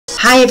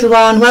Hi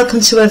everyone, welcome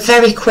to a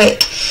very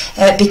quick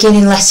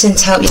beginning lesson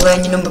to help you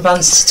learn your number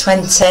bonds to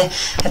 20.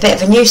 A bit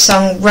of a new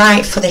song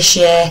right for this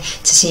year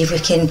to see if we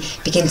can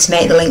begin to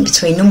make the link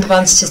between number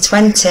bonds to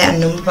 20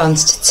 and number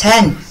bonds to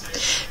 10.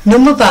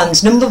 Number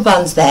bonds,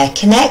 they're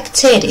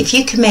connected. If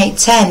you can make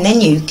 10, then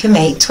you can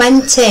make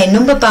 20.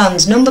 Number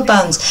bonds,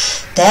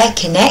 they're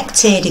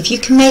connected. If you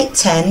can make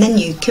 10, then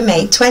you can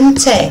make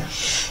 20.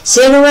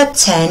 0 add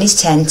 10 is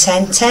 10,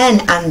 10,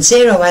 10, and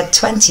 0 add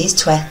 20 is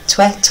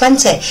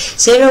 20.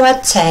 0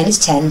 add 10 is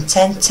 10,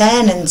 10,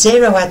 10, and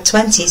 0 add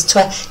 20 is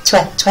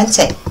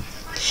 20.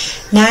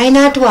 9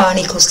 add 1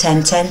 equals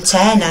 10, 10,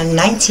 10, and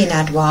 19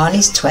 add 1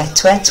 is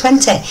 20.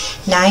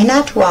 9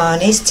 add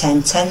 1 is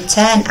 10, 10,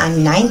 10,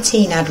 and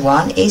 19 add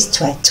 1 is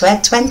 20.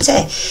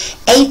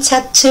 8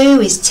 add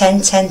 2 is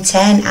 10, 10,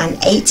 10, and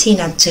 18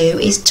 add 2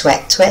 is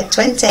 20.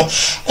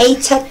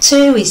 8 add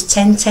 2 is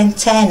 10, 10,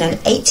 10, and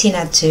 18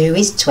 add 2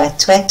 is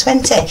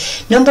 20.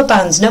 Number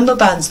bonds,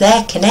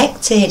 they're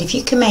connected. If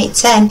you can make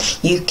 10,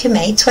 you can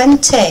make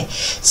 20.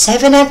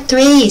 7 add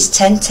 3 is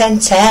 10, 10,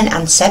 10,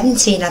 and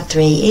 17 add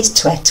 3 is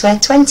 20.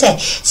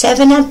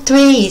 7 add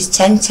 3 is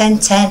 10, 10,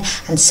 10,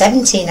 and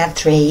 17 add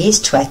 3 is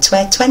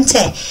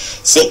 20.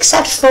 6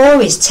 add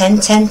 4 is 10,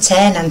 10,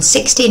 10, and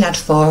 16 add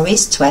 4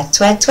 is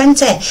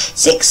 20.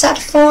 6 add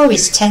 4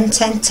 is 10,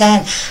 10,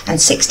 10,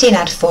 and 16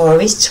 add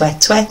 4 is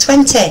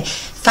 20.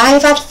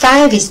 5 add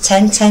 5 is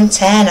 10, 10,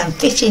 10, and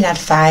 15 add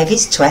 5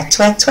 is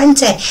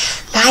 20.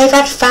 5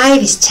 add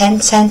 5 is 10,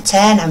 10,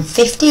 10, and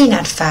 15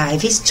 add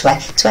 5 is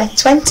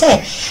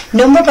 20.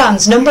 Number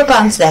bonds,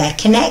 they're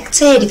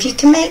connected. If you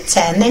can make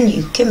 10, then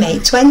you can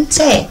make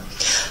 20.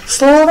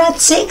 4 add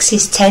 6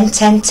 is 10,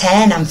 10,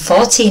 10, and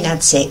 14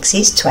 add 6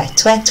 is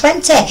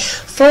 20.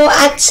 4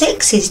 add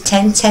 6 is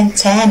 10, 10,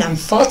 10, and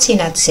 14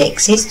 add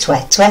 6 is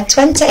 20.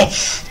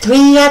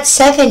 3 add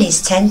 7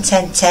 is 10,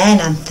 10, 10,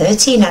 and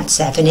 13 add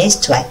 7 is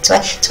 20.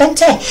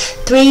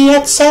 3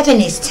 add 7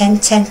 is 10,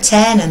 10,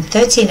 10, and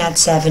 13 add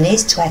 7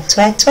 is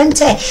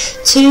 20.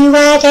 2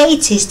 add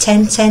 8 is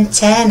 10, 10,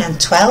 10, and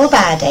 12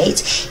 add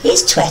 8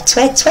 is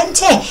 20.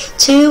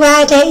 2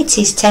 add 8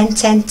 is 10,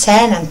 10,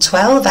 10, and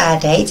 12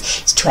 add 8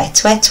 is 20.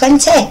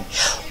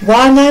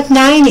 1 add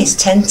 9 is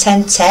 10,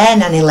 10,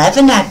 10, and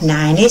 11 add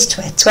 9 is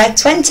 20.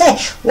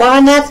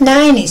 1 add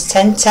 9 is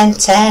 10, 10,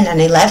 10,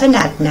 and 11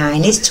 add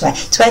 9 is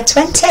 20.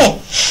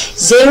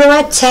 0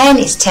 add 10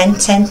 is 10,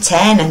 10,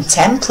 10, and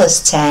 10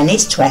 plus 10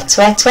 is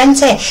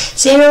 20.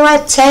 0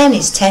 add 10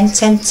 is 10,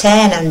 10,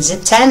 10, and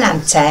 10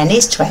 add 10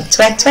 is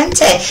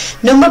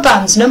 20. Number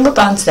bonds,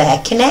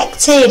 they're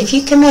connected. If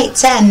you can make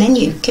 10, then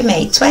you can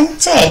make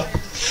 20.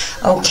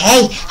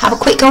 Okay, have a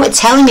quick go at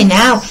telling me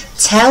now.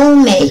 Tell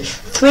me,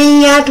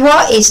 3 add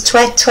what is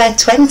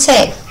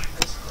 20?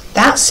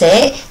 That's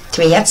it.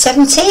 3 add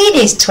 17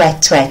 is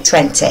 20.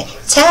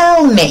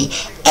 Tell me,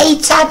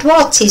 8 add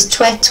what is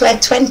 20?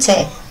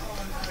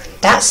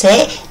 That's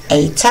it.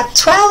 8 add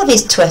 12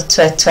 is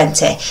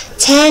 20.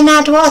 10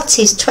 add what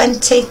is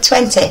 20?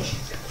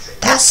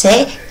 That's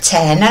it.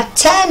 10 add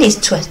 10 is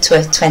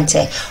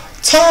 20.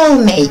 Tell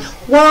me,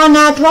 1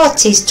 add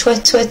what is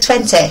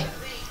 20?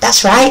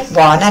 That's right.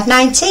 1 add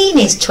 19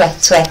 is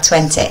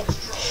 20.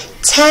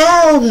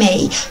 Tell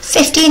me,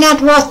 15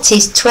 add what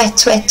is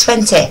 20?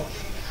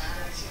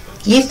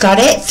 You've got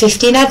it.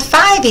 15 add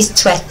 5 is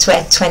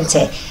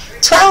 20.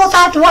 12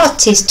 add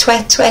what is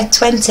 20?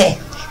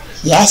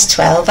 Yes,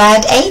 12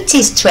 add 8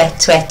 is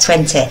 20.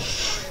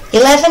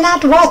 11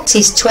 add what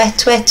is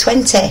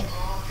 20?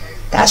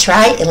 That's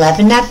right,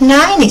 11 add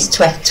 9 is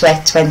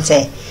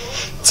 20.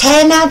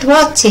 10 add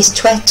what is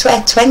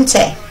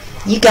 20?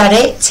 You got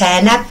it.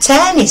 10 add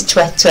 10 is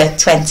 20.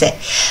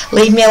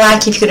 Leave me a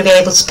like if you're going to be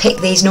able to pick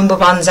these number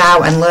bonds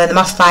out and learn them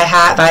off by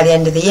heart by the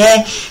end of the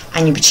year,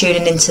 and you'll be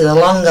tuning into the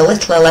longer,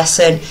 littler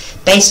lesson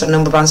based on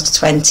number bonds to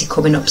 20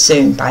 coming up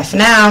soon. Bye for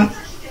now.